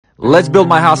Let's build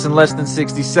my house in less than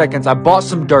 60 seconds. I bought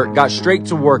some dirt, got straight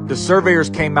to work. The surveyors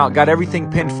came out, got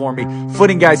everything pinned for me.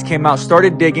 Footing guys came out,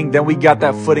 started digging. Then we got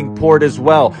that footing poured as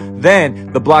well.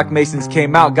 Then the block masons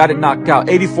came out, got it knocked out.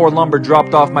 84 lumber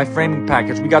dropped off my framing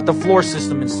package. We got the floor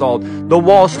system installed. The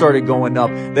walls started going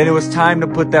up. Then it was time to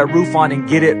put that roof on and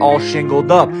get it all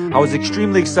shingled up. I was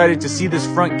extremely excited to see this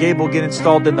front gable get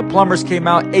installed. Then the plumbers came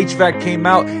out, HVAC came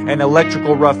out, and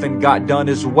electrical roughing got done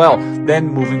as well. Then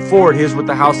moving forward, here's what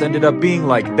the house ended up being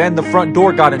like. Then the front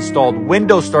door got installed,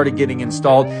 windows started getting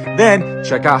installed. Then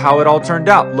check out how it all turned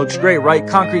out. Looks great, right?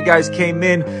 Concrete guys came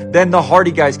in, then the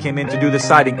hardy guys came in to do the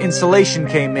siding, insulation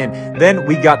came in, then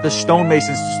we got the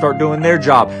stonemasons to start doing their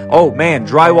job. Oh man,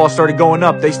 drywall started going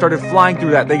up. They started flying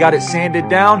through that. They got it sanded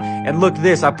down, and look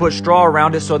this, I put straw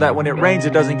around it so that when it rains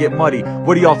it doesn't get muddy.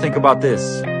 What do y'all think about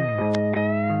this?